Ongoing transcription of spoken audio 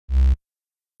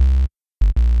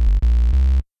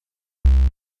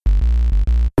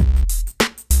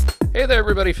Hey there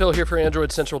everybody, Phil here for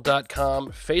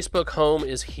AndroidCentral.com. Facebook Home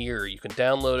is here. You can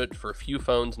download it for a few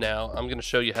phones now. I'm going to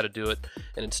show you how to do it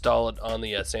and install it on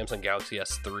the Samsung Galaxy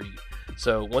S3.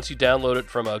 So once you download it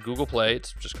from Google Play,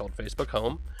 it's just called Facebook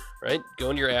Home, right?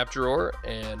 Go into your app drawer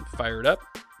and fire it up.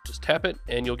 Just tap it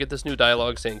and you'll get this new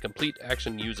dialog saying complete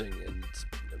action using, and it's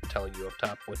telling you up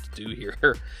top what to do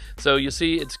here. So you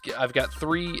see, I've got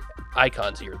three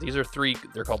icons here. These are three,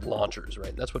 they're called launchers,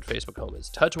 right? That's what Facebook Home is.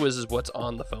 TouchWiz is what's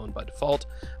on the phone by default.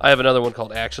 I have another one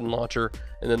called Action Launcher,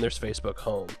 and then there's Facebook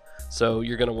Home. So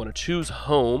you're going to want to choose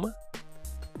Home,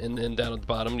 and then down at the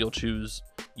bottom you'll choose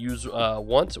use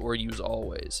once or use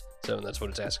always. So that's what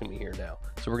it's asking me here now.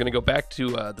 So we're going to go back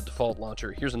to the default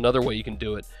launcher. Here's another way you can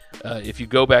do it. If you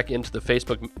go back into the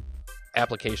Facebook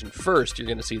application first, you're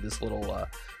going to see this little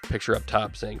picture up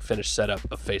top saying finish setup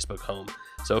of Facebook Home.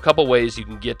 So a couple ways you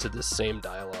can get to this same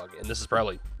dialog, and this is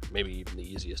probably maybe even the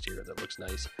easiest here. That looks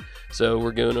nice. So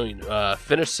we're going to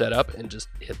finish setup and just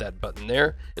hit that button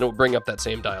there, and it will bring up that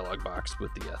same dialog box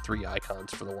with the three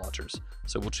icons for the launchers.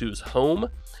 So we'll choose Home,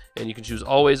 and you can choose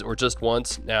always or just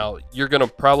once. Now you're going to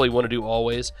probably want to do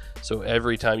always, so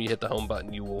every time you hit the home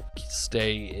button you will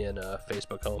stay in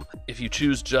Facebook Home. If you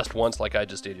choose just once like I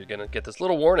just did, you're going to get this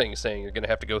little warning saying you're going to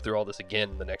have to go through all this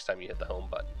again the next time you hit the home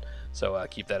button. So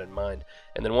keep that in mind.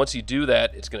 And then once you do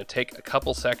that, it's going to take a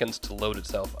couple seconds to load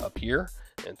itself up here,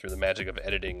 and through the magic of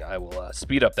editing I will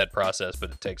speed up that process,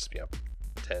 but it takes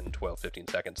 10, 12, 15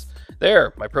 seconds.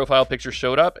 There, my profile picture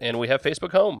showed up and we have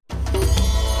Facebook Home.